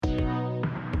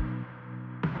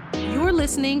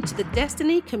listening to the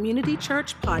Destiny Community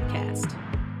Church podcast.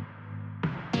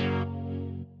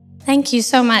 Thank you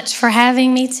so much for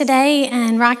having me today.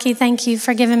 And Rocky, thank you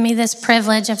for giving me this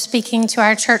privilege of speaking to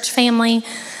our church family.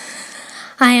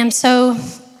 I am so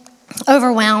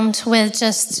overwhelmed with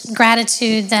just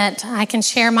gratitude that I can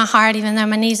share my heart even though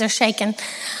my knees are shaking.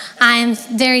 I am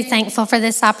very thankful for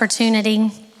this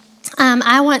opportunity.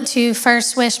 I want to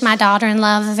first wish my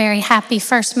daughter-in-law a very happy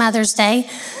first Mother's Day.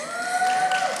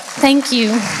 Thank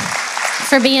you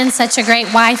for being such a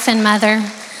great wife and mother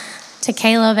to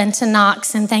Caleb and to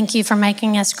Knox, and thank you for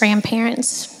making us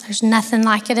grandparents. There's nothing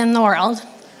like it in the world.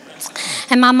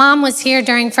 And my mom was here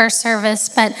during first service,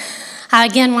 but I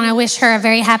again want to wish her a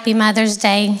very happy Mother's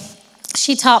Day.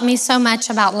 She taught me so much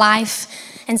about life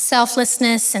and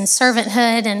selflessness and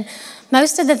servanthood, and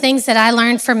most of the things that I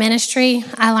learned for ministry,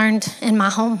 I learned in my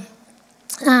home.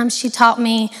 She taught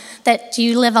me that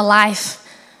you live a life,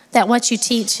 that what you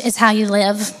teach is how you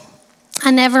live.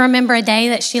 I never remember a day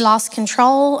that she lost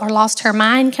control or lost her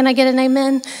mind. Can I get an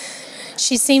amen?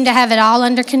 She seemed to have it all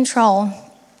under control.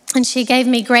 And she gave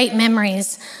me great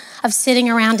memories of sitting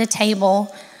around a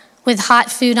table with hot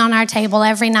food on our table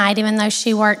every night, even though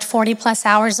she worked 40 plus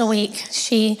hours a week.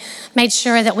 She made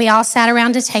sure that we all sat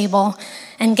around a table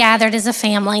and gathered as a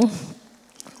family.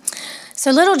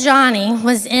 So little Johnny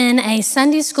was in a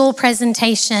Sunday school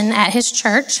presentation at his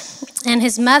church, and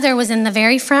his mother was in the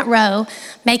very front row,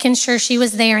 making sure she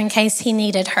was there in case he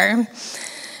needed her.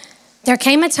 There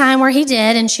came a time where he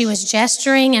did, and she was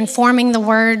gesturing and forming the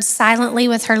words silently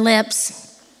with her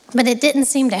lips, but it didn't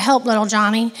seem to help little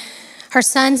Johnny. Her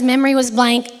son's memory was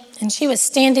blank, and she was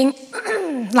standing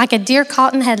like a deer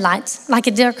caught in headlights.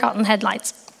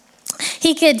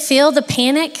 He could feel the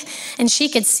panic, and she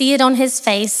could see it on his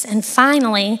face, and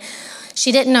finally,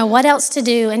 she didn't know what else to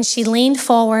do, and she leaned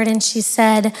forward and she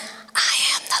said, "I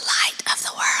am the light of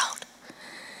the world."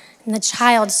 And the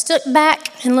child stood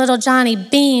back, and little Johnny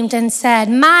beamed and said,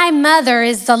 "My mother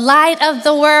is the light of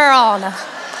the world."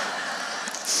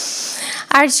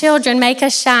 Our children make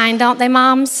us shine, don't they,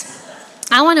 moms?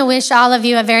 I want to wish all of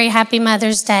you a very happy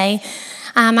Mother's Day.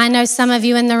 I know some of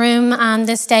you in the room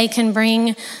this day can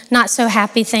bring not so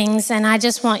happy things, and I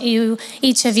just want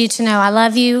each of you to know I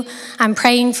love you. I'm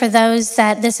praying for those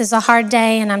that this is a hard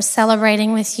day, and I'm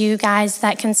celebrating with you guys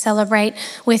that can celebrate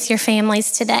with your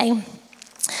families today.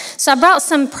 So I brought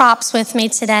some props with me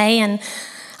today, and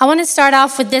I want to start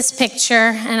off with this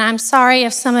picture, and I'm sorry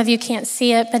if some of you can't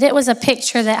see it, but it was a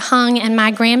picture that hung in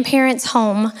my grandparents'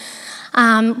 home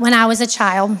when I was a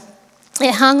child.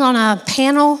 It hung on a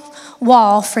panel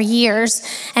wall for years,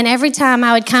 and every time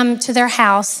I would come to their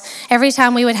house, every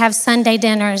time we would have Sunday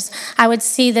dinners, I would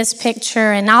see this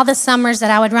picture, and all the summers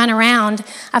that I would run around,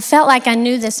 I felt like I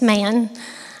knew this man.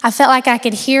 I felt like I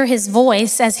could hear his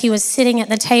voice as he was sitting at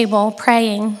the table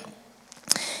praying.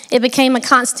 It became a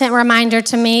constant reminder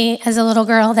to me as a little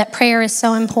girl that prayer is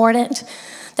so important,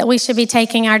 that we should be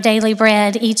taking our daily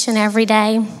bread each and every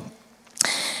day.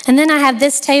 And then I have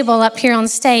this table up here on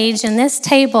stage, and this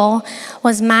table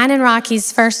was mine and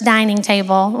Rocky's first dining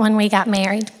table when we got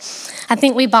married. I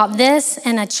think we bought this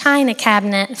and a china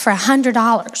cabinet for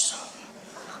 $100.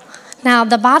 Now,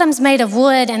 the bottom's made of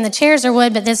wood and the chairs are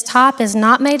wood, but this top is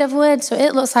not made of wood, so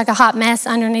it looks like a hot mess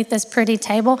underneath this pretty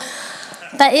table.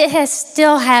 But it has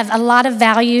still have a lot of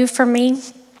value for me.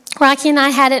 Rocky and I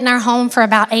had it in our home for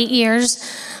about 8 years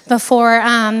before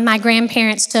my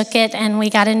grandparents took it and we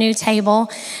got a new table,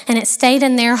 and it stayed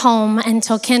in their home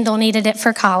until Kendall needed it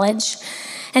for college.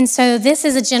 And so this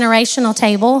is a generational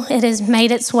table. It has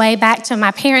made its way back to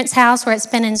my parents' house where it's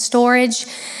been in storage,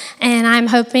 and I'm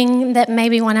hoping that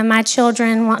maybe one of my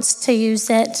children wants to use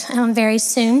it very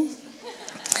soon.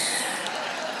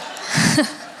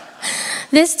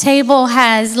 This table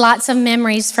has lots of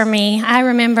memories for me. I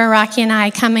remember Rocky and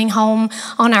I coming home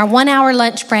on our 1-hour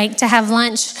lunch break to have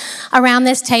lunch around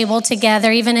this table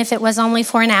together, even if it was only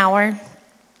for an hour.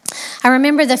 I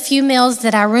remember the few meals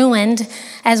that I ruined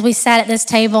as we sat at this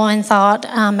table and thought,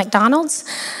 McDonald's.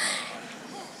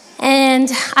 And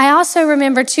I also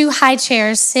remember 2 high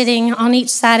chairs sitting on each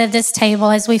side of this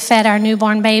table as we fed our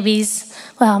newborn babies,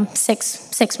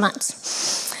 6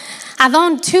 months. I've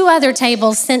owned 2 other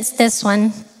tables since this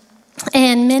one,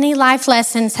 and many life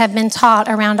lessons have been taught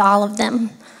around all of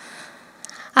them.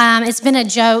 It's been a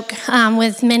joke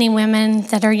with many women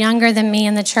that are younger than me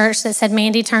in the church that said,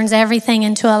 Mandy turns everything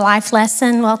into a life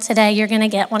lesson. Well, today you're going to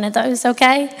get one of those,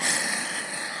 okay?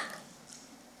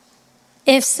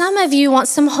 If some of you want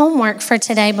some homework for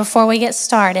today before we get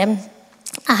started,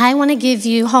 I want to give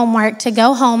you homework to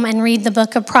go home and read the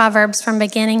book of Proverbs from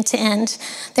beginning to end.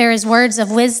 There is words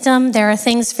of wisdom. There are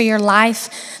things for your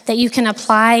life that you can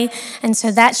apply. And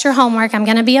so that's your homework. I'm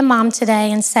going to be a mom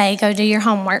today and say, go do your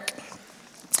homework.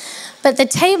 But the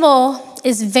table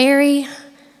is very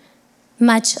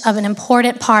much of an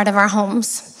important part of our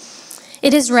homes.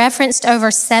 It is referenced over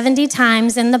 70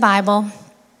 times in the Bible.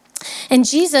 And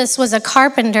Jesus was a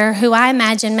carpenter who I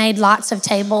imagine made lots of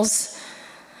tables.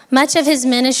 Much of his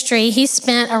ministry he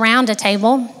spent around a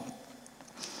table.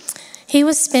 He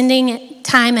was spending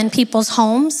time in people's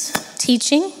homes,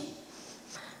 teaching,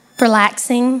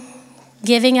 relaxing,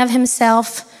 giving of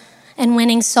himself, and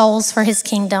winning souls for his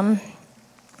kingdom.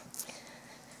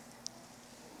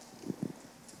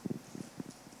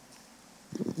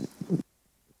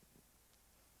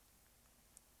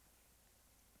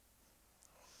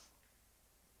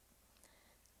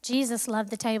 Jesus loved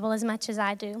the table as much as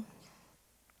I do.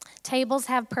 Tables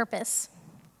have purpose.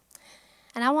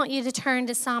 And I want you to turn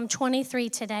to Psalm 23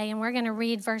 today, and we're going to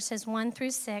read verses 1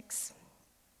 through 6.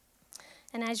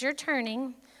 And as you're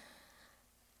turning,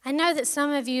 I know that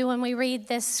some of you, when we read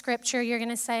this scripture, you're going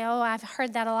to say, oh, I've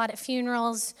heard that a lot at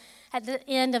funerals. At the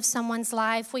end of someone's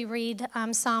life, we read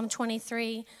Psalm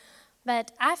 23.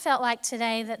 But I felt like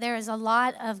today that there is a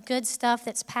lot of good stuff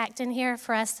that's packed in here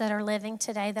for us that are living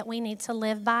today that we need to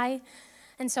live by.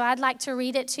 And so I'd like to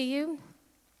read it to you.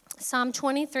 Psalm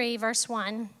 23, verse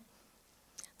 1.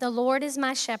 The Lord is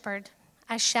my shepherd,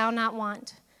 I shall not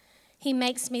want. He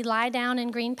makes me lie down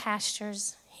in green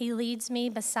pastures. He leads me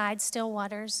beside still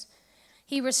waters.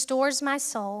 He restores my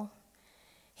soul.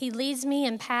 He leads me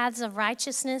in paths of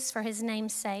righteousness for his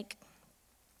name's sake.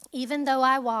 Even though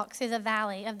I walk through the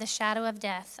valley of the shadow of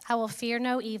death, I will fear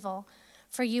no evil,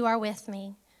 for you are with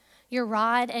me. Your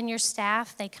rod and your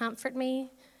staff, they comfort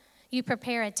me. You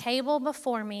prepare a table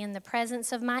before me in the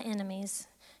presence of my enemies.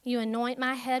 You anoint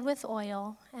my head with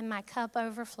oil, and my cup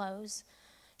overflows.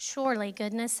 Surely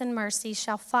goodness and mercy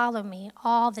shall follow me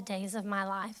all the days of my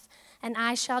life, and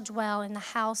I shall dwell in the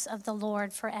house of the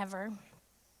Lord forever.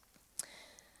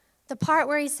 The part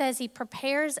where he says he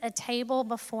prepares a table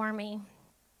before me.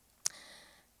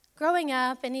 Growing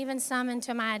up, and even some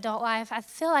into my adult life, I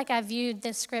feel like I viewed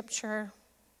this scripture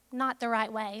not the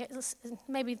right way,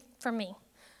 maybe for me.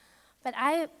 But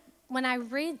when I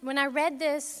read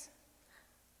this,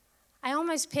 I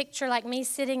almost picture like me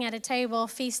sitting at a table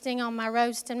feasting on my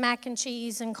roast and mac and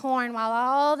cheese and corn while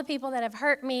all the people that have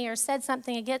hurt me or said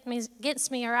something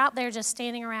against me are out there just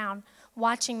standing around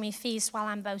watching me feast while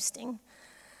I'm boasting.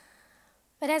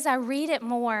 But as I read it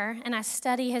more and I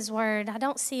study his word, I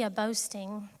don't see a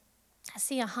boasting. I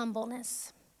see a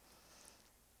humbleness.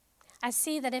 I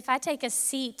see that if I take a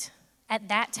seat at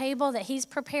that table that he's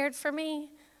prepared for me,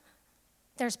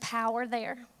 there's power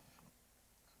there.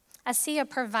 I see a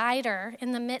provider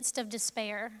in the midst of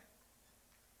despair.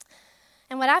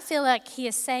 And what I feel like he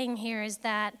is saying here is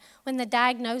that when the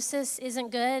diagnosis isn't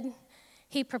good,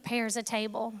 he prepares a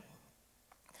table.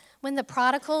 When the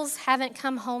prodigals haven't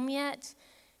come home yet,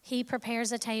 he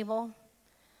prepares a table.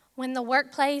 When the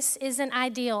workplace isn't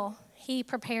ideal, he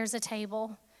prepares a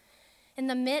table. In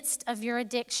the midst of your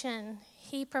addiction,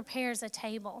 he prepares a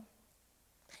table.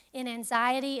 In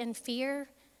anxiety and fear,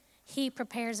 he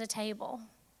prepares a table.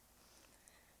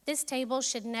 This table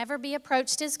should never be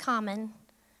approached as common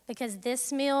because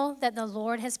this meal that the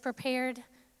Lord has prepared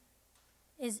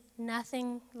is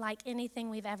nothing like anything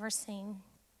we've ever seen.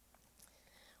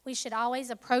 We should always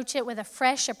approach it with a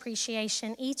fresh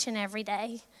appreciation each and every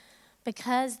day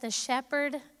because the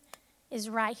shepherd is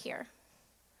right here.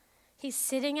 He's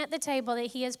sitting at the table that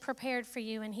he has prepared for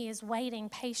you, and he is waiting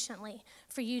patiently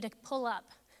for you to pull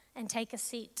up and take a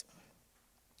seat.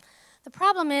 The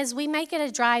problem is we make it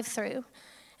a drive-through,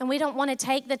 and we don't want to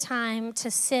take the time to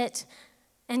sit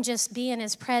and just be in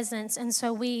his presence. And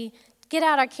so we get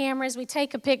out our cameras, we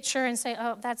take a picture and say,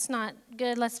 oh, that's not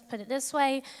good, let's put it this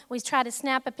way. We try to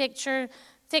snap a picture,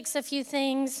 fix a few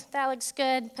things, that looks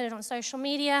good, put it on social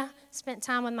media, spent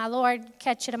time with my Lord,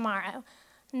 catch you tomorrow.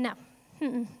 No,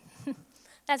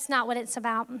 that's not what it's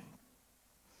about.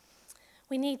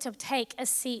 We need to take a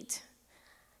seat,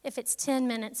 if it's 10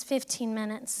 minutes, 15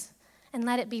 minutes, and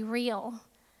let it be real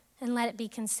and let it be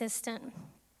consistent.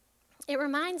 It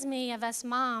reminds me of us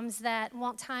moms that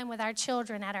want time with our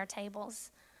children at our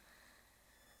tables.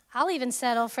 I'll even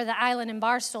settle for the island and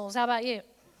bar stools. How about you?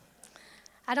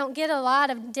 I don't get a lot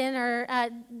of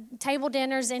table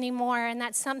dinners anymore, and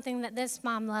that's something that this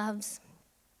mom loves.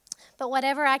 But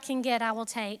whatever I can get, I will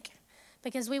take,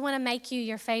 because we want to make you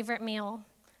your favorite meal.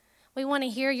 We want to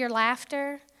hear your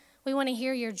laughter. We want to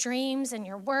hear your dreams and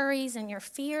your worries and your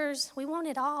fears. We want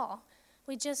it all,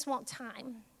 We just want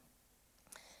time.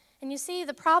 And you see,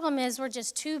 the problem is we're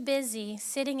just too busy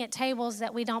sitting at tables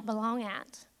that we don't belong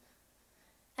at.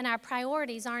 And our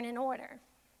priorities aren't in order.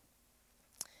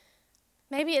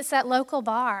 Maybe it's that local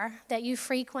bar that you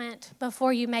frequent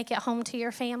before you make it home to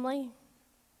your family.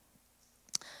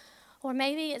 Or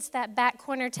maybe it's that back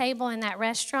corner table in that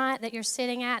restaurant that you're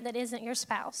sitting at that isn't your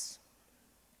spouse.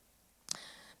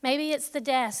 Maybe it's the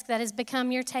desk that has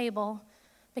become your table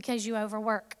because you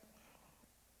overwork.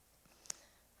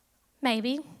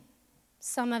 Maybe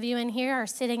some of you in here are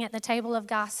sitting at the table of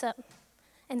gossip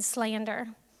and slander,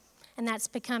 and that's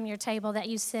become your table that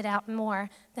you sit at more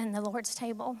than the Lord's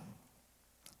table.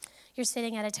 You're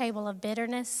sitting at a table of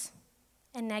bitterness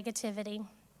and negativity.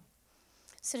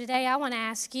 So today I want to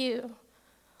ask you,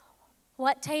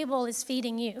 what table is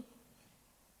feeding you?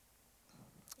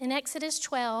 In Exodus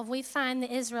 12, we find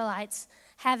the Israelites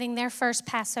having their first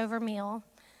Passover meal.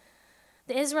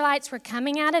 The Israelites were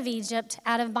coming out of Egypt,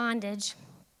 out of bondage,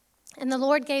 and the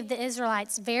Lord gave the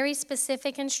Israelites very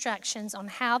specific instructions on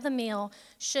how the meal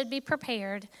should be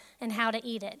prepared and how to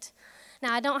eat it.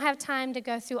 Now, I don't have time to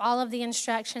go through all of the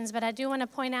instructions, but I do want to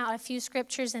point out a few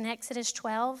scriptures in Exodus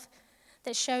 12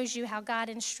 that shows you how God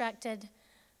instructed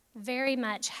very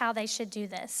much how they should do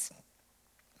this.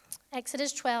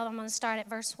 Exodus 12, I'm going to start at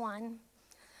verse 1.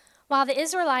 While the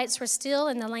Israelites were still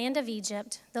in the land of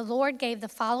Egypt, the Lord gave the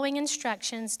following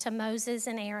instructions to Moses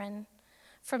and Aaron.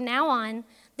 From now on,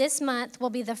 this month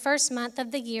will be the first month of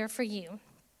the year for you.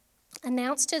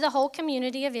 Announce to the whole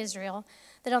community of Israel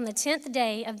that on the 10th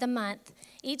day of the month,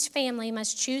 each family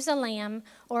must choose a lamb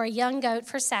or a young goat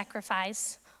for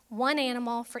sacrifice, one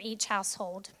animal for each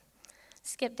household.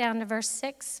 Skip down to verse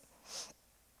 6.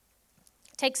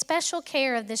 Take special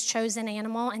care of this chosen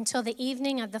animal until the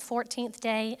evening of the 14th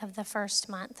day of the first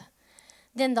month.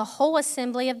 Then the whole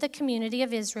assembly of the community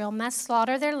of Israel must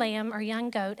slaughter their lamb or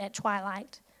young goat at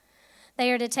twilight.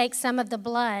 They are to take some of the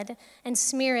blood and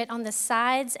smear it on the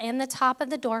sides and the top of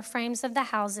the door frames of the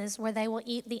houses where they will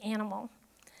eat the animal.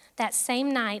 That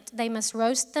same night, they must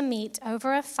roast the meat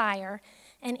over a fire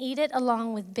and eat it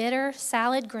along with bitter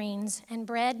salad greens and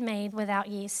bread made without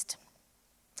yeast.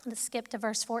 Let's skip to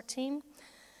verse 14.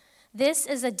 This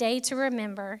is a day to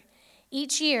remember.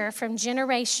 Each year, from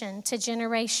generation to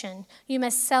generation, you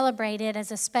must celebrate it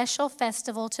as a special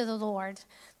festival to the Lord.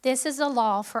 This is a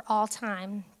law for all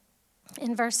time.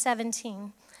 In verse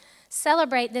 17,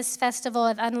 celebrate this festival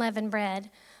of unleavened bread,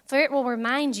 for it will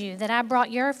remind you that I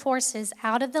brought your forces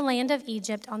out of the land of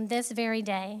Egypt on this very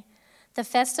day. The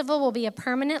festival will be a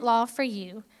permanent law for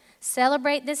you.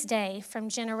 Celebrate this day from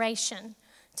generation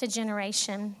to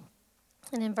generation.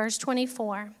 And in verse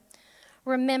 24,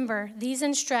 remember, these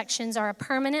instructions are a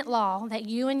permanent law that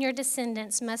you and your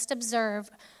descendants must observe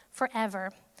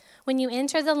forever. When you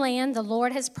enter the land the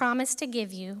Lord has promised to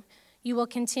give you, you will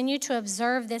continue to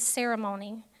observe this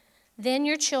ceremony. Then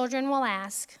your children will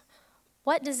ask,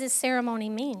 what does this ceremony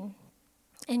mean?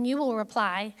 And you will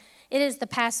reply, it is the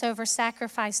Passover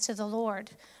sacrifice to the Lord,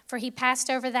 for he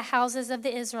passed over the houses of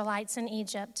the Israelites in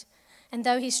Egypt. And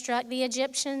though he struck the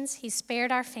Egyptians, he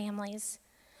spared our families.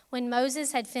 When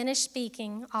Moses had finished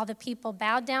speaking, all the people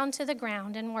bowed down to the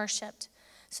ground and worshiped.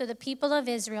 So the people of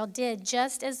Israel did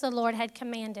just as the Lord had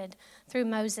commanded through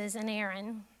Moses and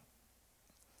Aaron.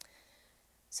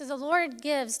 So the Lord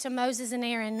gives to Moses and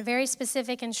Aaron very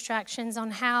specific instructions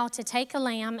on how to take a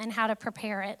lamb and how to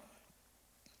prepare it.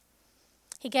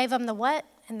 He gave them the what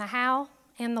and the how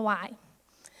and the why.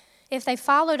 If they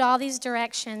followed all these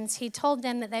directions, he told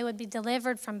them that they would be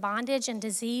delivered from bondage and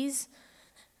disease.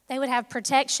 They would have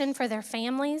protection for their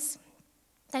families.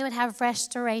 They would have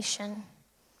restoration.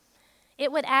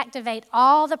 It would activate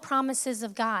all the promises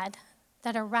of God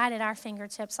that are right at our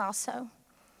fingertips also.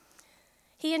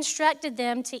 He instructed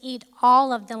them to eat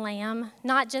all of the lamb,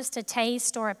 not just a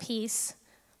taste or a piece,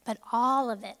 but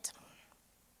all of it.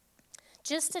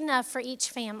 Just enough for each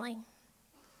family.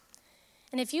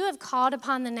 And if you have called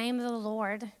upon the name of the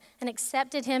Lord and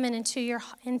accepted him into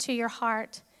your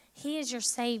heart, he is your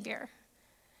Savior.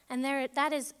 And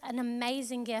that is an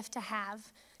amazing gift to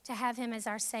have him as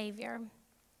our Savior.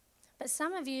 But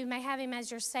some of you may have him as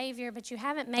your Savior, but you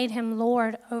haven't made him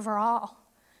Lord over all.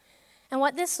 And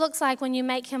what this looks like when you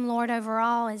make him Lord over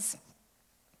all is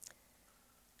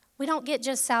we don't get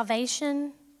just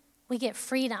salvation, we get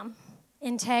freedom,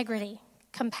 integrity,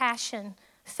 compassion,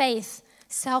 faith,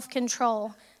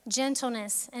 self-control,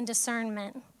 gentleness, and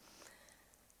discernment.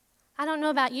 I don't know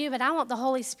about you, but I want the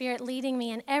Holy Spirit leading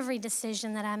me in every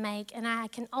decision that I make, and I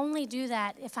can only do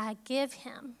that if I give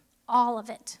him all of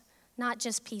it, not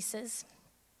just pieces.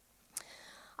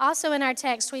 Also in our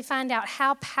text, we find out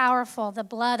how powerful the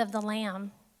blood of the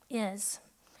lamb is.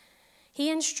 He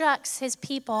instructs his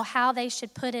people how they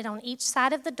should put it on each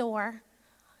side of the door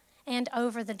and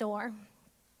over the door.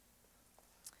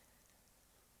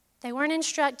 They weren't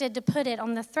instructed to put it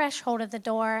on the threshold of the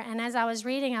door, and as I was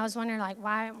reading, I was wondering,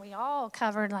 why aren't we all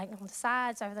covered, on the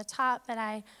sides, over the top? But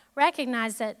I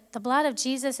recognized that the blood of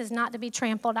Jesus is not to be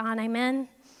trampled on, amen?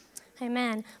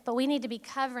 Amen. But we need to be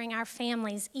covering our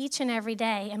families each and every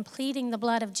day and pleading the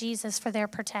blood of Jesus for their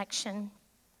protection.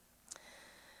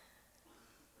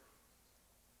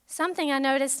 Something I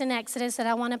noticed in Exodus that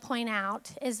I want to point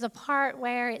out is the part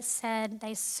where it said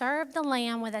they served the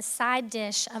lamb with a side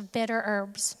dish of bitter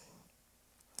herbs.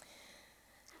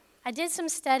 I did some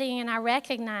studying and I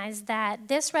recognized that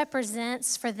this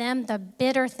represents for them the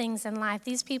bitter things in life.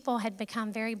 These people had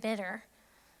become very bitter.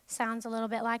 Sounds a little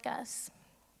bit like us.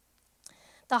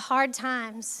 The hard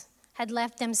times had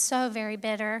left them so very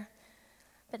bitter.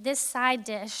 But this side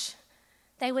dish,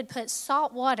 they would put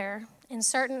salt water and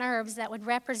certain herbs that would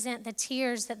represent the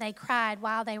tears that they cried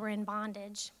while they were in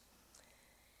bondage.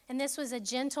 And this was a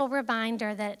gentle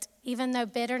reminder that even though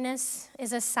bitterness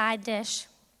is a side dish,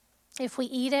 if we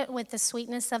eat it with the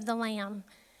sweetness of the lamb,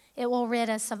 it will rid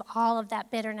us of all of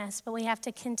that bitterness, but we have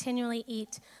to continually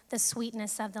eat the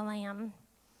sweetness of the lamb.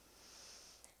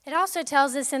 It also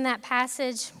tells us in that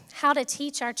passage how to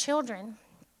teach our children.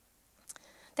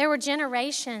 There were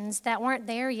generations that weren't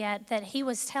there yet that he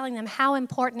was telling them how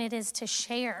important it is to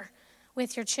share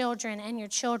with your children and your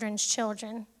children's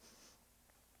children.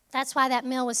 That's why that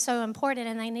meal was so important,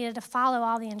 and they needed to follow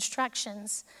all the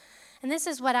instructions. And this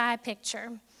is what I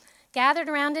picture. Gathered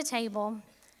around a table,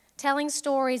 telling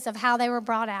stories of how they were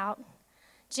brought out,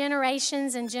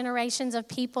 generations and generations of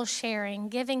people sharing,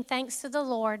 giving thanks to the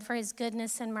Lord for his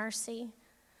goodness and mercy.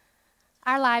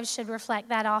 Our lives should reflect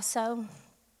that also.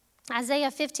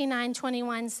 Isaiah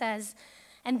 59:21 says,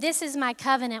 "And this is my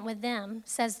covenant with them,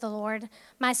 says the Lord.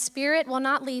 My spirit will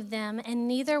not leave them, and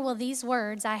neither will these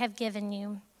words I have given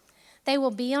you. They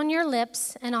will be on your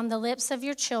lips and on the lips of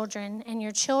your children and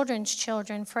your children's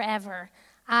children forever.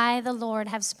 I, the Lord,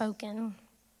 have spoken."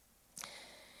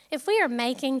 If we are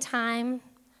making time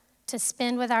to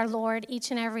spend with our Lord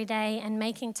each and every day and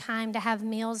making time to have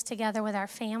meals together with our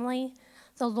family,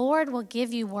 the Lord will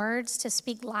give you words to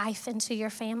speak life into your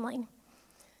family.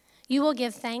 You will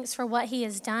give thanks for what he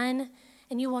has done,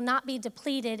 and you will not be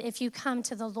depleted if you come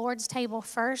to the Lord's table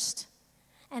first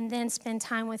and then spend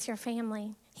time with your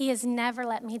family. He has never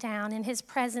let me down, and his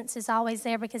presence is always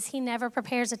there because he never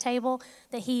prepares a table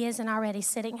that he isn't already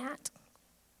sitting at.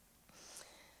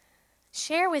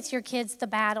 Share with your kids the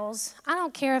battles. I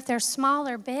don't care if they're small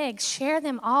or big. Share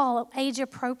them all age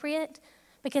appropriate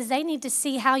because they need to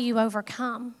see how you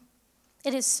overcome.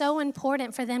 It is so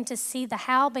important for them to see the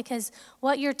how, because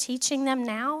what you're teaching them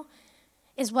now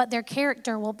is what their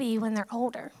character will be when they're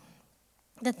older.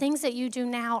 The things that you do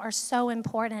now are so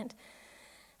important.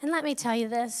 And let me tell you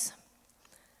this,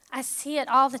 I see it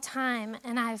all the time,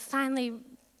 and I finally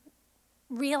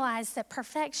realized that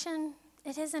perfection,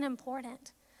 it isn't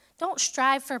important. Don't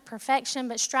strive for perfection,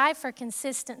 but strive for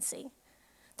consistency.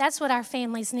 That's what our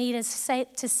families need, is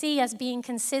to see us being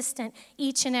consistent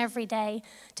each and every day,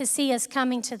 to see us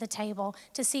coming to the table,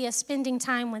 to see us spending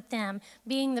time with them,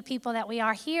 being the people that we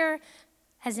are here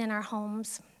as in our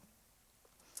homes.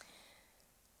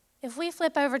 If we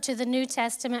flip over to the New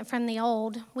Testament from the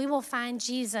Old, we will find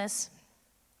Jesus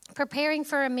preparing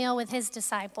for a meal with his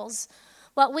disciples,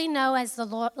 what we know as the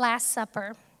Last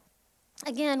Supper.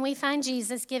 Again, we find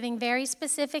Jesus giving very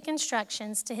specific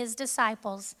instructions to his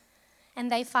disciples,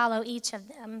 and they follow each of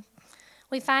them.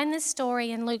 We find this story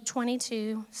in Luke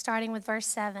 22, starting with verse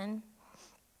 7.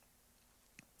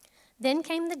 Then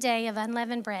came the day of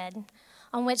unleavened bread,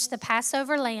 on which the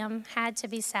Passover lamb had to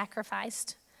be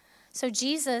sacrificed. So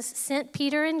Jesus sent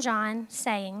Peter and John,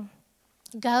 saying,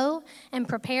 "Go and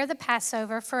prepare the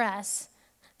Passover for us,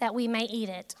 that we may eat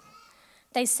it."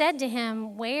 They said to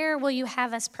him, "Where will you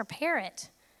have us prepare it?"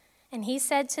 And he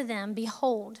said to them,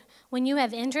 "Behold, when you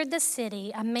have entered the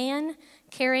city, a man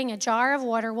carrying a jar of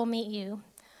water will meet you.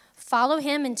 Follow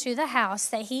him into the house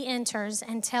that he enters,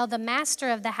 and tell the master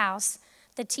of the house,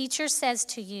 'The teacher says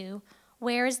to you,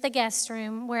 where is the guest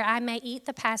room where I may eat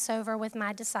the Passover with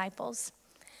my disciples?'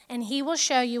 And he will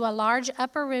show you a large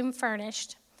upper room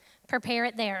furnished. Prepare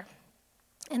it there."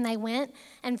 And they went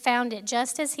and found it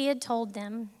just as he had told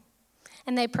them.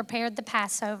 And they prepared the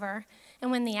Passover. And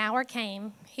when the hour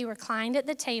came, he reclined at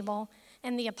the table,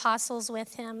 and the apostles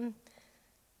with him.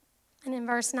 And in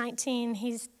verse 19,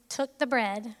 he took the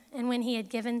bread, and when he had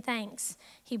given thanks,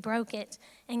 he broke it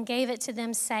and gave it to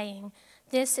them, saying,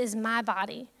 "This is my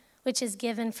body, which is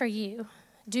given for you.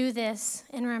 Do this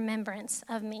in remembrance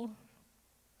of me."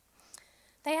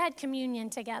 They had communion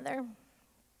together.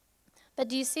 But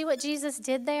do you see what Jesus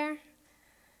did there?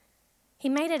 He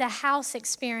made it a house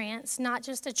experience, not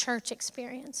just a church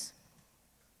experience.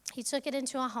 He took it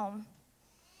into a home.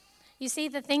 You see,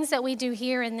 the things that we do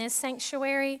here in this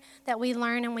sanctuary that we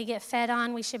learn and we get fed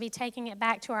on, we should be taking it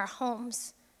back to our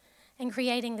homes and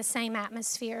creating the same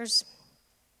atmospheres.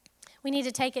 We need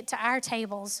to take it to our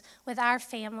tables with our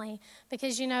family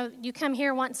because, you come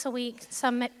here once a week,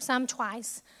 some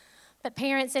twice. But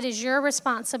parents, it is your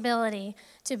responsibility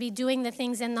to be doing the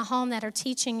things in the home that are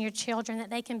teaching your children that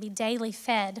they can be daily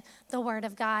fed the Word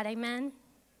of God. Amen?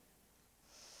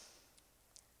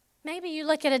 Maybe you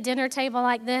look at a dinner table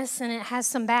like this and it has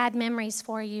some bad memories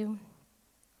for you.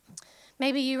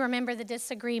 Maybe you remember the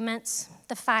disagreements,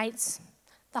 the fights,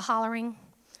 the hollering.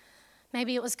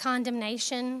 Maybe it was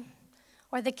condemnation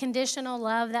or the conditional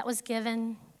love that was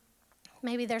given.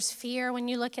 Maybe there's fear when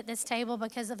you look at this table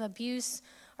because of abuse.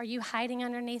 Are you hiding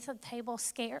underneath the table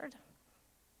scared?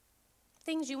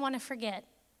 Things you want to forget.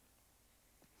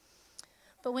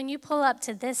 But when you pull up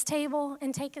to this table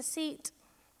and take a seat,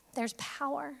 there's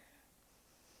power.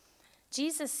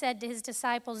 Jesus said to his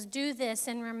disciples, "Do this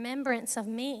in remembrance of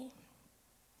me."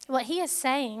 What he is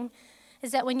saying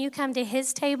is that when you come to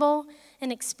his table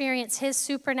and experience his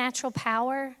supernatural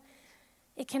power,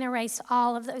 it can erase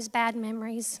all of those bad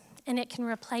memories and it can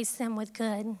replace them with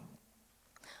good.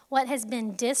 What has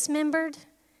been dismembered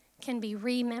can be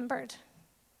remembered.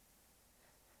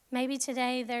 Maybe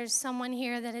today there's someone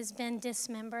here that has been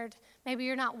dismembered. Maybe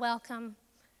you're not welcome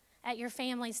at your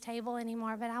family's table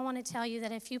anymore, but I want to tell you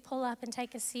that if you pull up and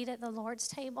take a seat at the Lord's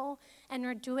table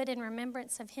and do it in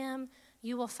remembrance of him,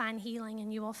 you will find healing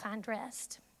and you will find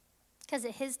rest. Because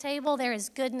at his table there is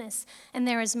goodness and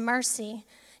there is mercy,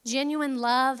 genuine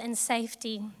love and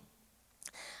safety.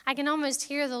 I can almost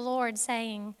hear the Lord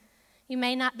saying, "You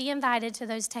may not be invited to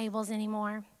those tables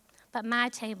anymore, but my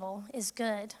table is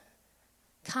good.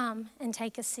 Come and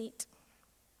take a seat."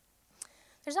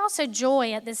 There's also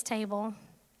joy at this table.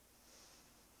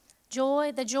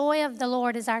 Joy, the joy of the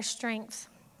Lord is our strength.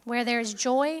 Where there is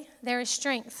joy, there is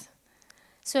strength.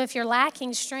 So if you're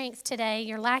lacking strength today,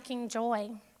 you're lacking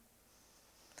joy.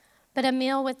 But a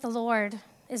meal with the Lord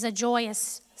is a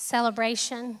joyous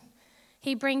celebration.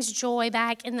 He brings joy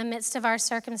back in the midst of our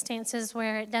circumstances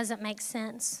where it doesn't make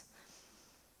sense.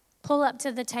 Pull up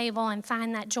to the table and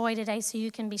find that joy today so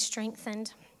you can be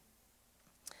strengthened.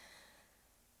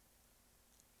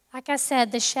 Like I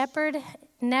said, the shepherd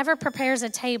never prepares a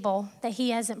table that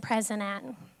he isn't present at.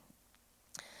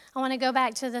 I want to go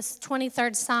back to this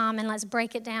 23rd Psalm and let's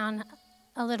break it down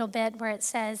a little bit where it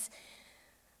says,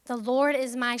 "The Lord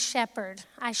is my shepherd,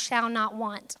 I shall not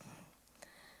want."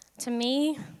 To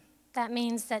me, that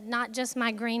means that not just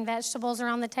my green vegetables are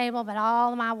on the table, but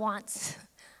all my wants.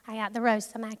 I got the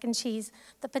roast, the mac and cheese,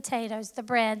 the potatoes, the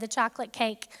bread, the chocolate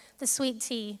cake, the sweet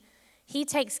tea. He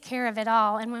takes care of it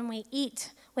all. And when we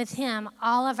eat with him,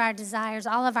 all of our desires,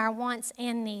 all of our wants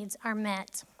and needs are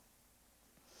met.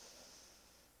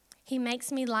 He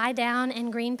makes me lie down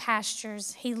in green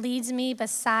pastures. He leads me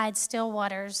beside still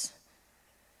waters.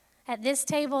 At this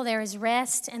table, there is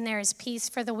rest and there is peace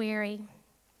for the weary.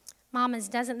 Mamas,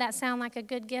 doesn't that sound like a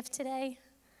good gift today?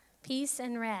 Peace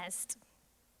and rest.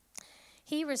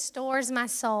 He restores my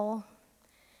soul.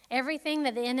 Everything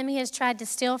that the enemy has tried to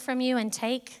steal from you and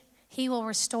take, he will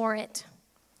restore it.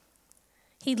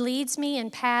 He leads me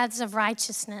in paths of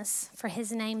righteousness for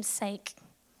his name's sake.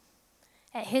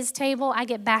 At his table, I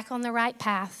get back on the right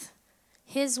path,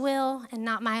 his will and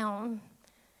not my own.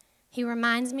 He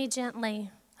reminds me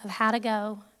gently of how to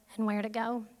go and where to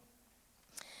go.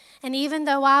 And even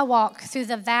though I walk through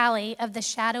the valley of the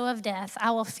shadow of death,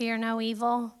 I will fear no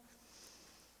evil.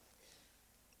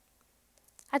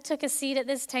 I took a seat at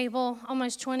this table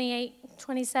almost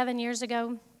 27 years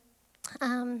ago.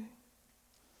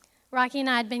 Rocky and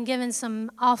I had been given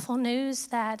some awful news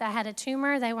that I had a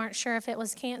tumor. They weren't sure if it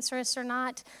was cancerous or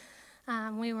not.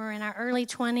 We were in our early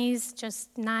 20s,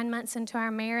 just 9 months into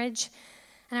our marriage.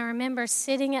 And I remember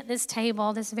sitting at this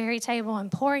table, this very table, and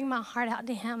pouring my heart out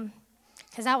to him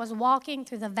because I was walking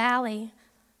through the valley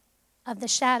of the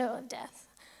shadow of death.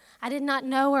 I did not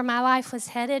know where my life was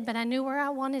headed, but I knew where I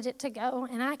wanted it to go.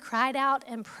 And I cried out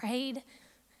and prayed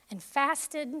and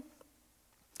fasted,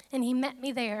 and he met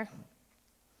me there.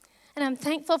 And I'm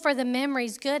thankful for the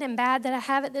memories, good and bad, that I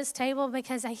have at this table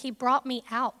because he brought me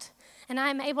out. And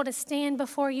I'm able to stand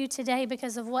before you today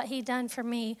because of what he done for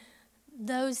me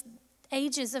those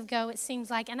ages ago, it seems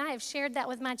like. And I have shared that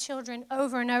with my children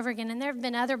over and over again. And there have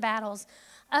been other battles,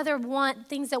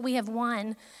 things that we have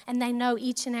won, and they know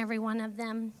each and every one of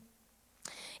them.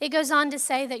 It goes on to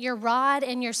say that your rod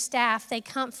and your staff, they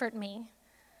comfort me.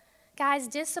 Guys,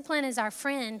 discipline is our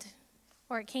friend,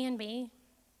 or it can be.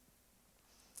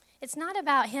 It's not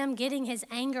about him getting his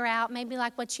anger out, maybe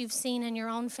like what you've seen in your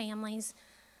own families,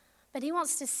 but he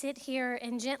wants to sit here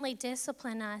and gently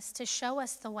discipline us to show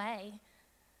us the way.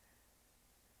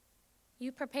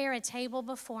 You prepare a table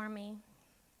before me.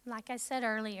 Like I said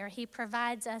earlier, he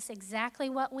provides us exactly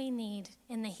what we need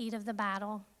in the heat of the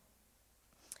battle.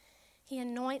 He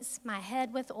anoints my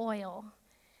head with oil.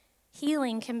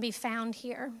 Healing can be found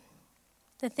here.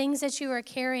 The things that you are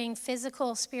carrying,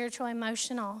 physical, spiritual,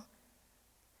 emotional,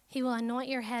 he will anoint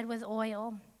your head with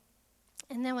oil.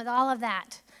 And then with all of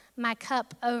that, my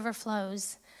cup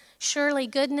overflows. Surely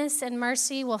goodness and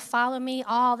mercy will follow me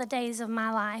all the days of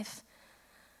my life.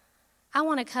 I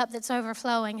want a cup that's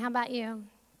overflowing. How about you?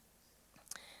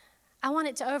 I want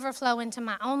it to overflow into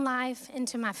my own life,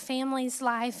 into my family's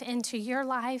life, into your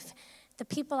life, the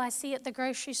people I see at the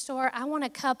grocery store. I want a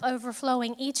cup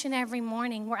overflowing each and every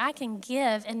morning where I can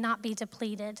give and not be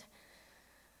depleted.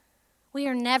 We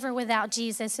are never without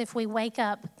Jesus if we wake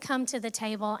up, come to the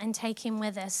table, and take him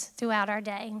with us throughout our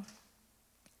day.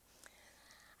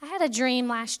 I had a dream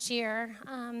last year.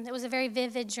 It was a very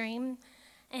vivid dream.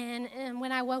 And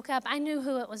when I woke up, I knew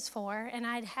who it was for, and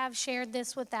I'd have shared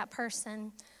this with that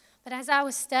person. But as I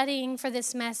was studying for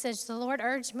this message, the Lord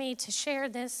urged me to share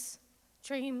this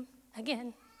dream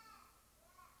again.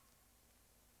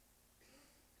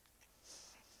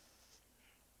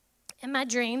 In my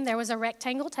dream, there was a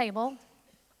rectangle table,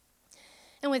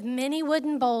 and with many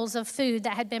wooden bowls of food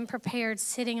that had been prepared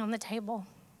sitting on the table.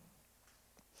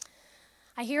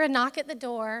 I hear a knock at the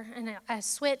door, and I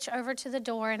switch over to the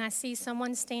door, and I see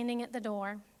someone standing at the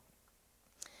door.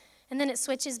 And then it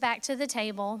switches back to the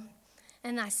table,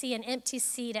 and I see an empty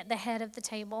seat at the head of the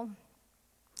table.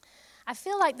 I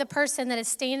feel like the person that is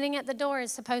standing at the door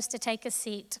is supposed to take a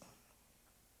seat.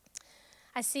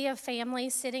 I see a family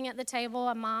sitting at the table,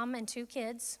 a mom and 2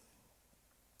 kids,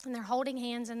 and they're holding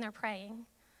hands and they're praying.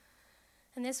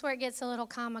 And this is where it gets a little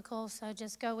comical, so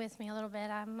just go with me a little bit.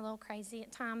 I'm a little crazy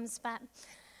at times, but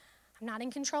I'm not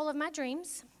in control of my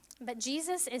dreams. But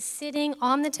Jesus is sitting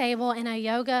on the table in a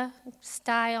yoga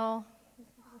style,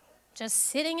 just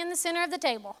sitting in the center of the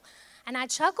table. And I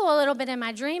chuckle a little bit in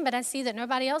my dream, but I see that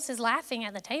nobody else is laughing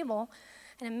at the table.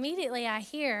 And immediately I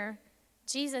hear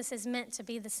Jesus is meant to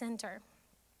be the center.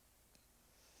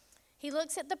 He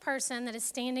looks at the person that is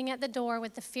standing at the door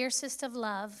with the fiercest of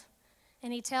love,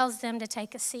 and he tells them to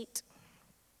take a seat.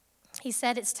 He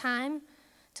said it's time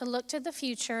to look to the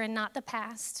future and not the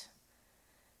past.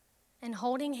 And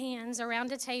holding hands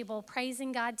around a table,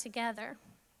 praising God together.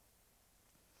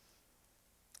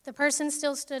 The person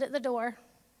still stood at the door.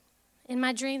 In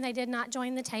my dream, they did not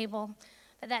join the table.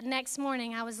 But that next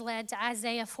morning, I was led to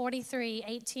Isaiah 43,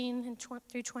 18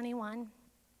 through 21.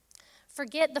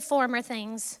 Forget the former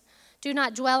things. Do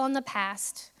not dwell on the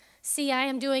past. See, I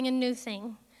am doing a new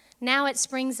thing. Now it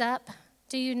springs up.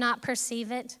 Do you not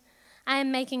perceive it? I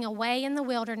am making a way in the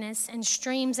wilderness and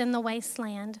streams in the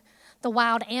wasteland. The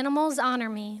wild animals honor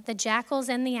me, the jackals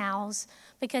and the owls,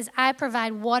 because I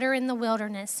provide water in the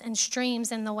wilderness and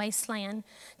streams in the wasteland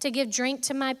to give drink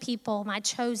to my people, my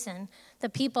chosen, the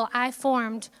people I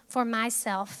formed for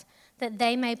myself, that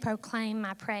they may proclaim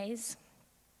my praise.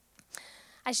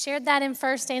 I shared that in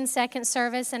first and second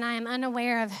service, and I am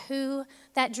unaware of who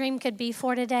that dream could be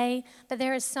for today, but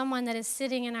there is someone that is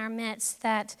sitting in our midst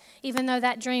that, even though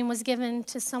that dream was given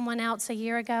to someone else a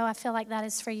year ago, I feel like that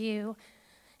is for you.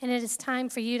 And it is time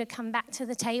for you to come back to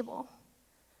the table.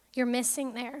 You're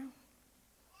missing there.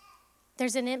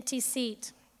 There's an empty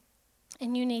seat,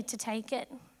 and you need to take it.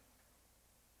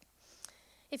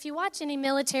 If you watch any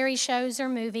military shows or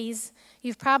movies,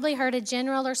 you've probably heard a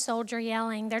general or soldier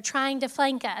yelling, "They're trying to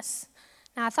flank us."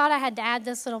 Now, I thought I had to add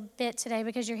this little bit today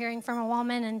because you're hearing from a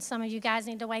woman, and some of you guys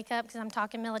need to wake up because I'm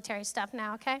talking military stuff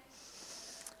now, okay?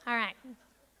 All right.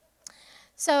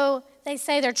 So they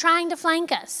say they're trying to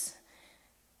flank us.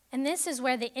 And this is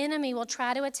where the enemy will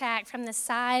try to attack from the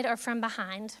side or from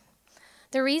behind.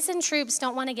 The reason troops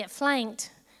don't want to get flanked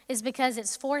is because it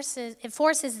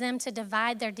forces them to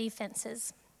divide their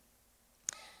defenses.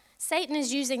 Satan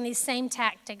is using these same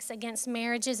tactics against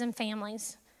marriages and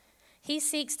families. He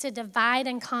seeks to divide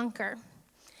and conquer.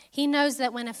 He knows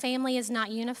that when a family is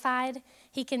not unified,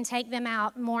 he can take them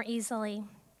out more easily.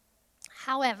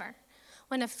 However,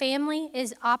 when a family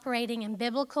is operating in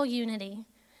biblical unity,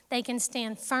 they can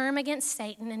stand firm against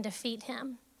Satan and defeat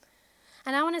him.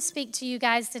 And I want to speak to you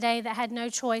guys today that had no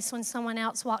choice when someone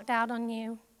else walked out on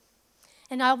you.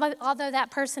 And although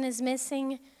that person is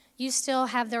missing, you still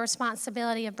have the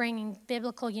responsibility of bringing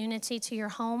biblical unity to your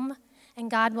home and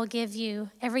God will give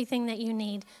you everything that you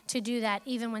need to do that,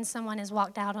 even when someone has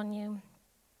walked out on you.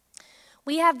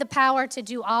 We have the power to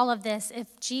do all of this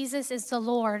if Jesus is the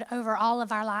Lord over all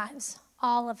of our lives,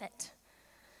 all of it.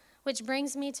 Which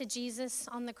brings me to Jesus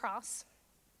on the cross.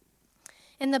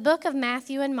 In the book of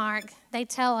Matthew and Mark, they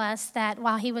tell us that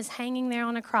while he was hanging there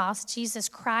on a cross, Jesus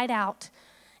cried out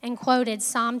and quoted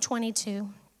Psalm 22.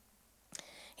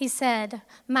 He said,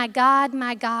 my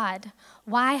God,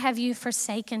 why have you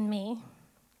forsaken me?"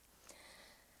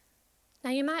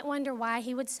 Now you might wonder why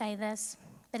he would say this.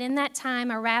 But in that time,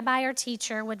 a rabbi or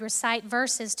teacher would recite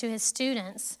verses to his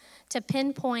students to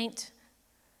pinpoint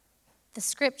the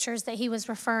scriptures that he was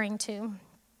referring to.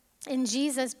 And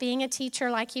Jesus, being a teacher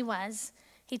like he was,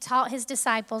 he taught his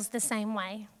disciples the same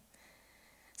way.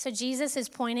 So Jesus is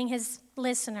pointing his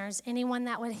listeners, anyone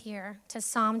that would hear, to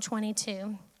Psalm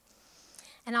 22.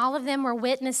 And all of them were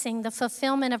witnessing the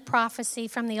fulfillment of prophecy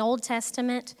from the Old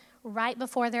Testament right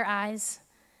before their eyes.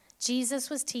 Jesus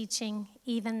was teaching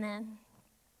even then.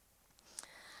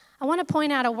 I want to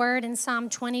point out a word in Psalm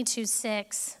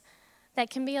 22:6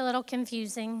 that can be a little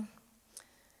confusing.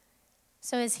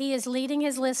 So as he is leading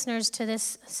his listeners to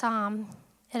this psalm,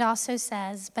 it also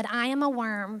says, "But I am a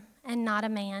worm and not a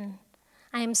man.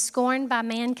 I am scorned by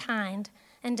mankind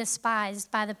and despised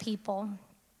by the people."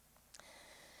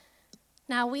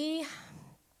 Now we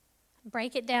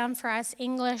break it down for us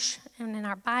English, and in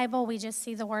our Bible we just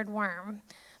see the word worm.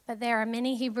 But there are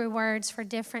many Hebrew words for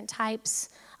different types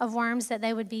of worms that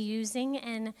they would be using.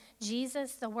 And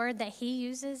Jesus, the word that he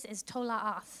uses is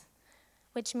tola'ath,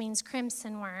 which means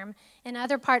crimson worm. In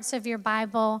other parts of your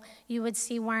Bible, you would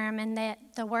see worm, and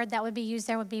that the word that would be used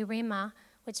there would be rima,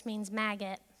 which means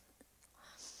maggot.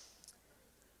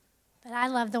 But I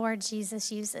love the word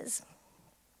Jesus uses.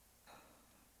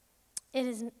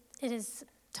 It is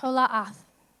tola'ath,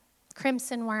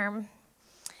 crimson worm.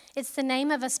 It's the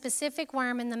name of a specific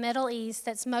worm in the Middle East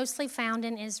that's mostly found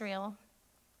in Israel.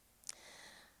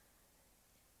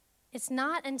 It's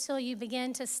not until you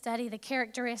begin to study the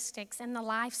characteristics and the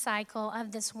life cycle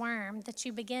of this worm that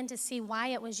you begin to see why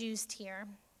it was used here.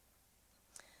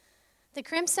 The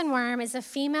crimson worm is a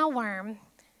female worm,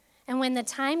 and when the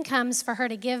time comes for her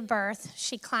to give birth,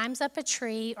 she climbs up a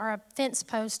tree or a fence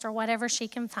post or whatever she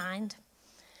can find.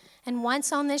 And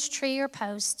once on this tree or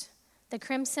post, the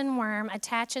crimson worm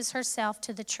attaches herself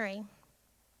to the tree.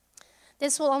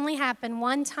 This will only happen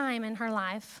one time in her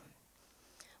life.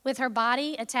 With her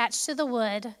body attached to the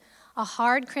wood, a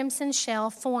hard crimson shell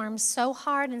forms so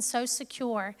hard and so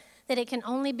secure that it can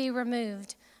only be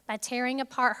removed by tearing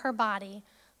apart her body,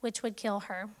 which would kill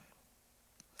her.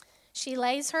 She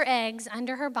lays her eggs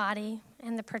under her body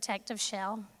in the protective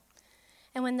shell.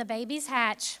 And when the babies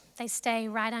hatch, they stay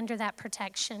right under that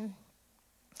protection.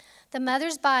 The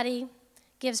mother's body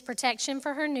gives protection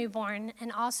for her newborn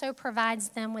and also provides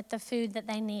them with the food that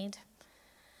they need.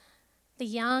 The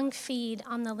young feed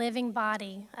on the living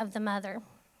body of the mother.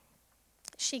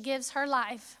 She gives her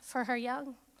life for her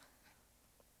young.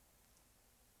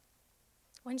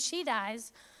 When she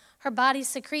dies, her body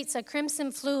secretes a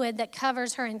crimson fluid that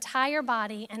covers her entire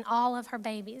body and all of her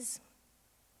babies.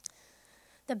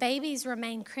 The babies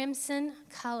remain crimson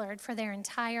colored for their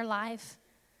entire life,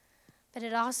 but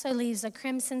it also leaves a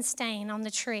crimson stain on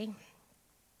the tree.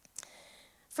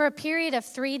 For a period of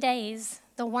 3 days,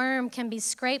 the worm can be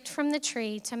scraped from the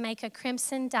tree to make a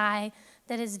crimson dye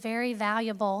that is very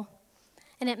valuable,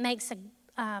 and it makes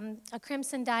a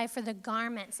crimson dye for the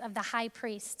garments of the high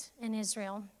priest in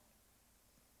Israel.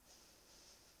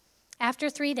 After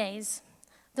 3 days,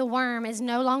 the worm is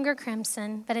no longer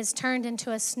crimson, but is turned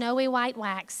into a snowy white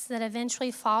wax that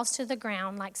eventually falls to the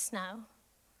ground like snow.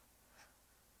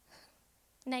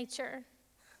 Nature,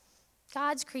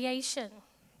 God's creation.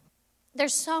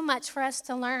 There's so much for us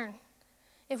to learn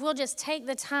if we'll just take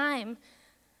the time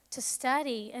to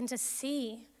study and to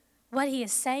see what he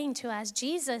is saying to us.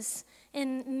 Jesus,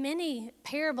 in many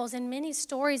parables, in many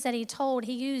stories that he told,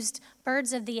 he used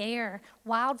birds of the air,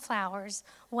 wildflowers,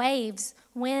 waves,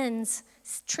 winds,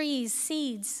 trees,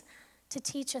 seeds to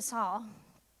teach us all.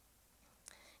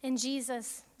 And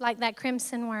Jesus, like that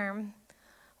crimson worm,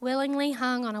 willingly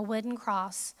hung on a wooden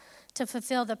cross to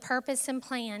fulfill the purpose and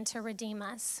plan to redeem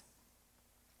us.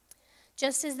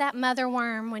 Just as that mother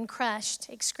worm, when crushed,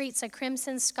 excretes a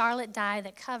crimson scarlet dye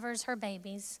that covers her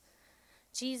babies,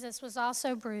 Jesus was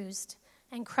also bruised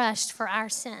and crushed for our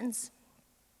sins.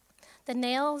 The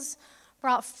nails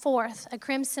brought forth a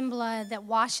crimson blood that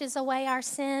washes away our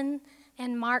sin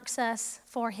and marks us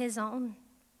for his own.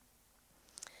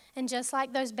 And just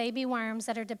like those baby worms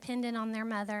that are dependent on their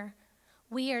mother,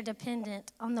 we are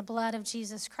dependent on the blood of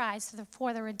Jesus Christ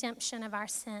for the redemption of our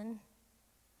sin.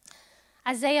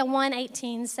 Isaiah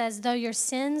 1:18 says, though your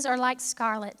sins are like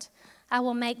scarlet, I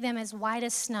will make them as white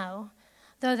as snow.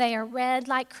 Though they are red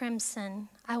like crimson,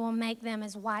 I will make them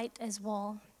as white as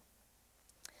wool.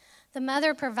 The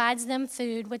mother provides them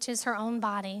food, which is her own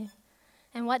body.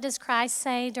 And what does Christ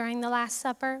say during the Last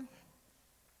Supper?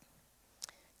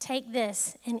 Take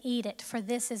this and eat it, for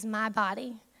this is my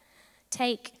body.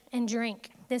 Take and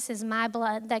drink. This is my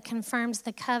blood that confirms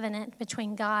the covenant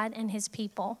between God and his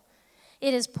people.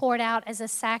 It is poured out as a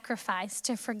sacrifice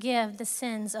to forgive the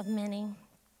sins of many.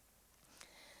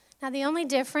 Now, the only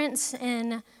difference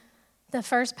in the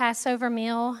first Passover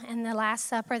meal and the Last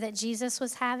Supper that Jesus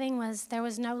was having was there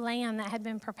was no lamb that had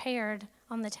been prepared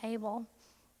on the table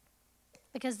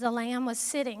because the lamb was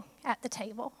sitting at the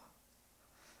table.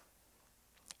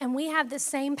 And we have the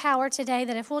same power today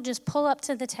that if we'll just pull up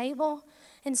to the table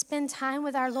and spend time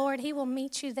with our Lord, he will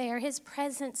meet you there. His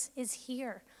presence is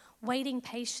here, waiting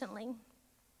patiently.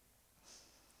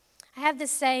 I have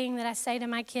this saying that I say to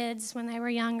my kids when they were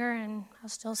younger, and I'll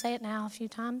still say it now a few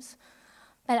times.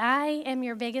 But I am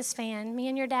your biggest fan. Me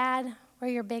and your dad, we're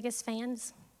your biggest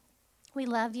fans. We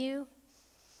love you.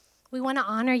 We want to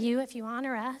honor you if you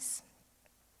honor us.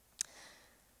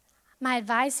 My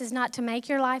advice is not to make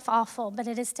your life awful, but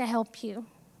it is to help you.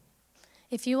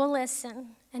 If you will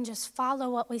listen and just follow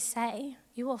what we say,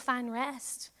 you will find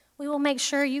rest. We will make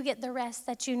sure you get the rest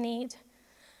that you need.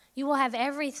 You will have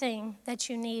everything that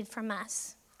you need from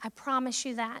us. I promise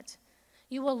you that.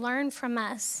 You will learn from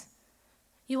us.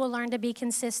 You will learn to be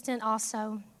consistent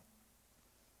also.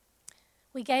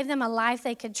 We gave them a life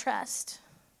they could trust.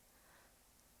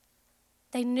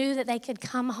 They knew that they could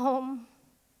come home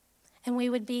and we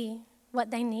would be what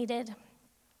they needed.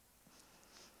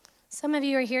 Some of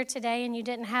you are here today and you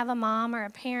didn't have a mom or a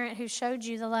parent who showed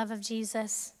you the love of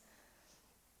Jesus.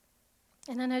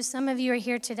 And I know some of you are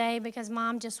here today because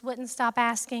mom just wouldn't stop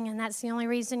asking, and that's the only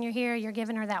reason you're here. You're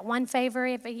giving her that one favor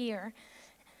every year.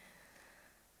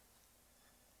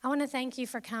 I want to thank you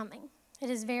for coming.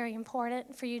 It is very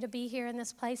important for you to be here in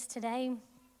this place today.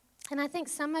 And I think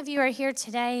some of you are here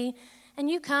today and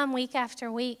you come week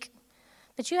after week,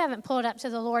 but you haven't pulled up to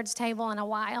the Lord's table in a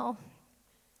while.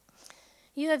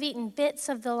 You have eaten bits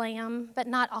of the lamb, but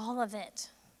not all of it.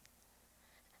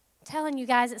 I'm telling you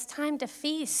guys, it's time to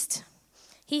feast.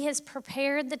 He has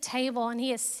prepared the table and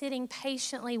he is sitting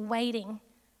patiently waiting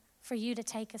for you to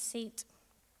take a seat.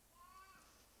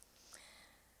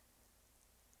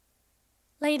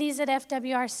 Ladies at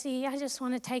FWRC, I just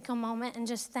want to take a moment and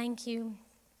just thank you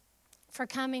for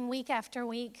coming week after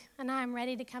week. And I'm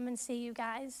ready to come and see you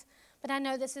guys. But I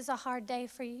know this is a hard day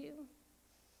for you.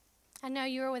 I know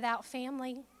you are without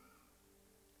family.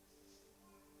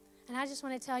 And I just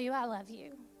want to tell you I love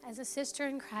you. As a sister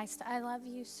in Christ, I love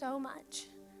you so much.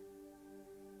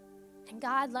 And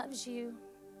God loves you,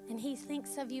 and he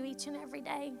thinks of you each and every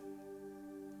day.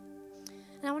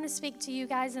 And I want to speak to you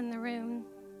guys in the room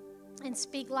and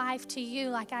speak life to you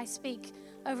like I speak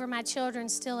over my children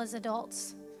still as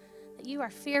adults, that you are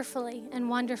fearfully and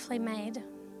wonderfully made.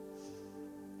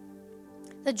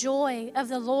 The joy of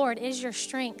the Lord is your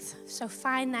strength, so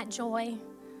find that joy.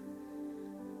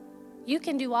 You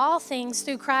can do all things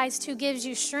through Christ who gives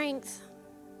you strength.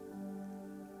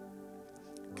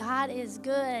 God is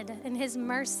good, and his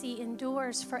mercy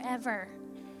endures forever.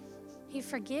 He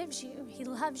forgives you. He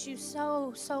loves you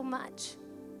so, so much.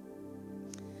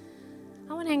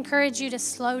 I want to encourage you to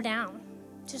slow down.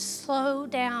 Just slow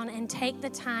down and take the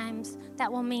times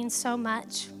that will mean so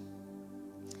much.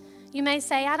 You may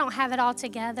say, I don't have it all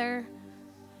together.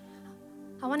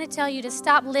 I want to tell you to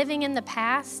stop living in the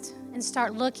past and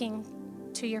start looking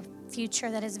to your future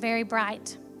that is very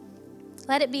bright.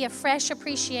 Let it be a fresh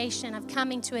appreciation of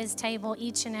coming to his table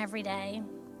each and every day.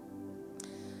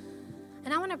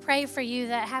 And I want to pray for you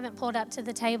that haven't pulled up to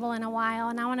the table in a while,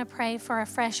 and I want to pray for a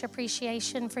fresh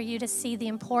appreciation for you to see the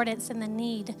importance and the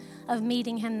need of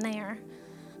meeting him there.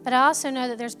 But I also know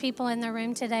that there's people in the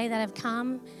room today that have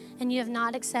come and you have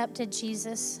not accepted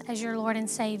Jesus as your Lord and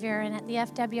Savior, and at the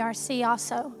FWRC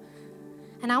also.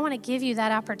 And I want to give you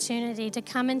that opportunity to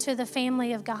come into the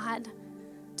family of God,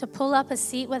 to pull up a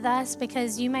seat with us,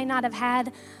 because you may not have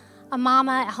had a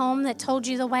mama at home that told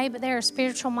you the way, but there are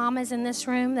spiritual mamas in this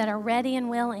room that are ready and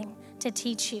willing to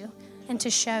teach you and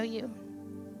to show you.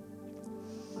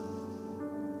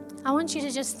 I want you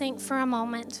to just think for a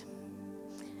moment,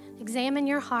 examine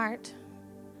your heart,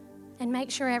 and make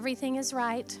sure everything is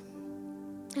right.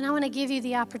 And I want to give you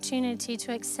the opportunity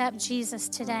to accept Jesus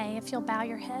today, if you'll bow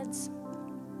your heads.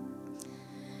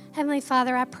 Heavenly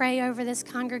Father, I pray over this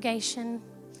congregation,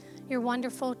 your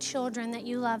wonderful children that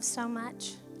you love so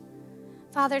much.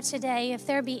 Father, today, if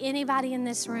there be anybody in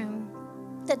this room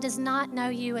that does not know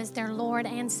you as their Lord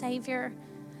and Savior.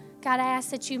 God, I ask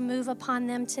that you move upon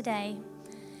them today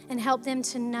and help them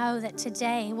to know that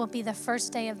today will be the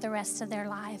first day of the rest of their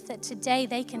life, that today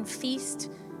they can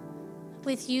feast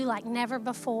with you like never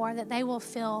before, that they will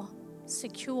feel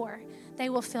secure, they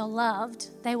will feel loved,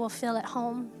 they will feel at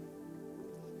home.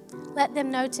 Let them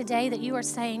know today that you are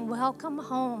saying, welcome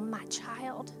home, my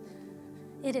child.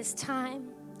 It is time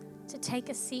to take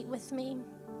a seat with me.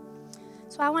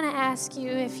 So I want to ask you,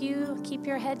 if you keep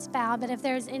your heads bowed, but if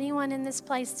there's anyone in this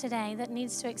place today that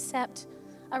needs to accept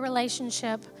a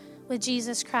relationship with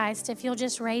Jesus Christ, if you'll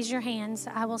just raise your hands,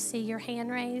 I will see your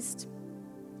hand raised.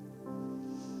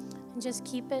 And just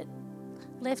keep it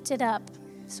lifted up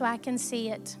so I can see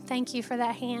it. Thank you for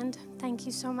that hand. Thank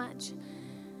you so much.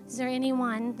 Is there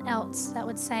anyone else that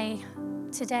would say,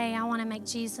 today I want to make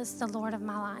Jesus the Lord of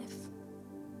my life?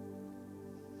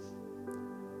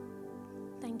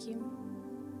 Thank you.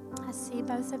 I see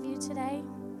both of you today.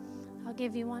 I'll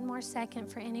give you one more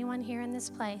second for anyone here in this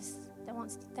place that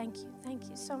wants to. Thank you. Thank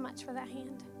you so much for that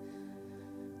hand.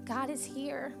 God is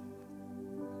here.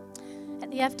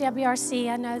 At the FWRC,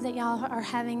 I know that y'all are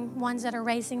having ones that are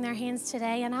raising their hands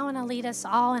today, and I want to lead us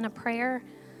all in a prayer.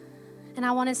 And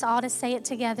I want us all to say it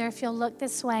together. If you'll look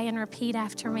this way and repeat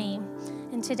after me.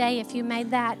 And today, if you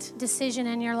made that decision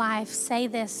in your life, say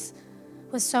this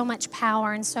with so much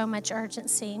power and so much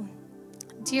urgency.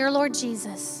 Dear Lord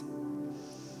Jesus,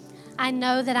 I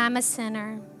know that I'm a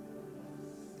sinner.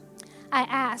 I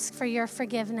ask for your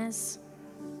forgiveness.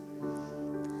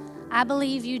 I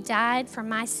believe you died for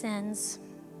my sins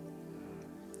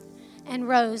and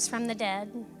rose from the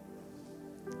dead.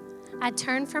 I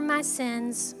turn from my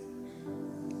sins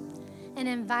and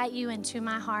invite you into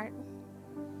my heart.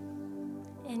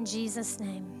 In Jesus'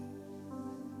 name.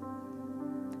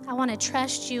 I want to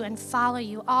trust you and follow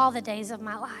you all the days of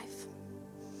my life.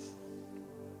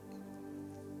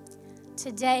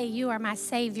 Today, you are my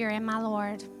Savior and my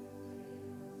Lord.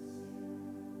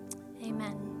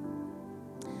 Amen.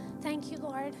 Thank you,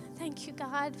 Lord. Thank you,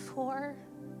 God, for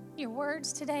your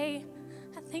words today.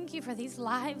 I thank you for these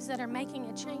lives that are making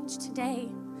a change today.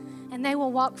 And they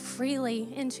will walk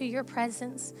freely into your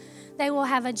presence. They will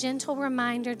have a gentle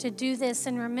reminder to do this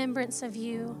in remembrance of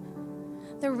you.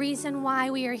 The reason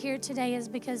why we are here today is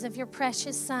because of your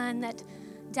precious Son that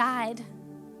died.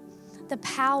 The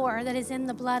power that is in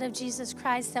the blood of Jesus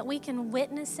Christ, that we can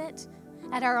witness it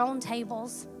at our own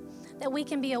tables, that we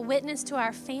can be a witness to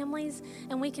our families,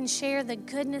 and we can share the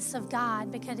goodness of God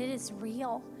because it is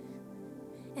real.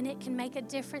 And it can make a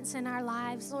difference in our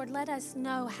lives. Lord, let us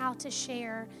know how to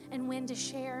share and when to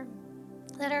share.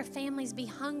 Let our families be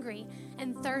hungry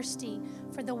and thirsty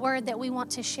for the word that we want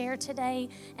to share today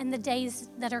and the days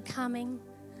that are coming.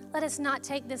 Let us not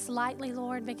take this lightly,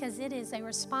 Lord, because it is a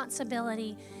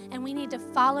responsibility, and we need to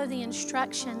follow the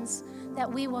instructions that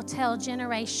we will tell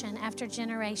generation after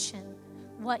generation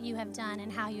what you have done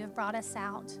and how you have brought us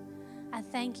out. I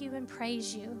thank you and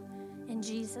praise you in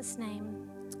Jesus' name.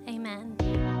 Amen.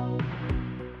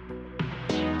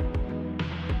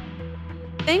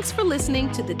 Thanks for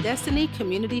listening to the Destiny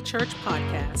Community Church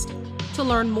podcast. To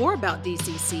learn more about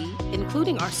DCC,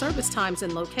 including our service times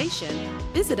and location,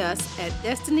 visit us at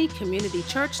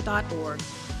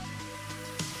destinycommunitychurch.org.